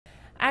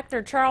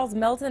Actor Charles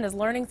Melton is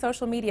learning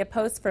social media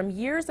posts from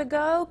years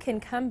ago can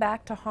come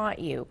back to haunt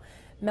you.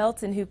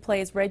 Melton, who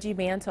plays Reggie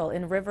Mantle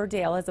in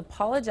Riverdale, has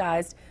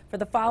apologized for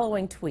the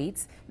following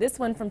tweets. This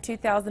one from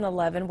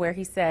 2011 where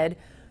he said,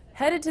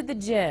 "Headed to the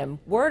gym,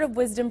 word of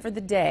wisdom for the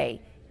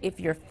day.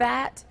 If you're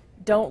fat,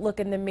 don't look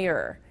in the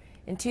mirror."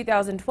 In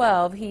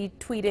 2012, he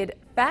tweeted,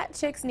 "Fat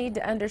chicks need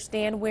to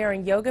understand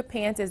wearing yoga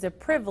pants is a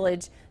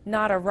privilege,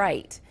 not a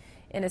right."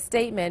 In a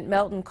statement,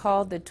 Melton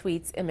called the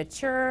tweets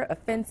immature,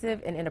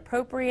 offensive, and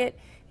inappropriate.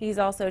 He's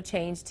also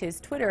changed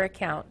his Twitter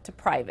account to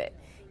private.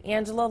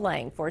 Angela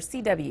Lang for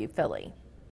CW Philly.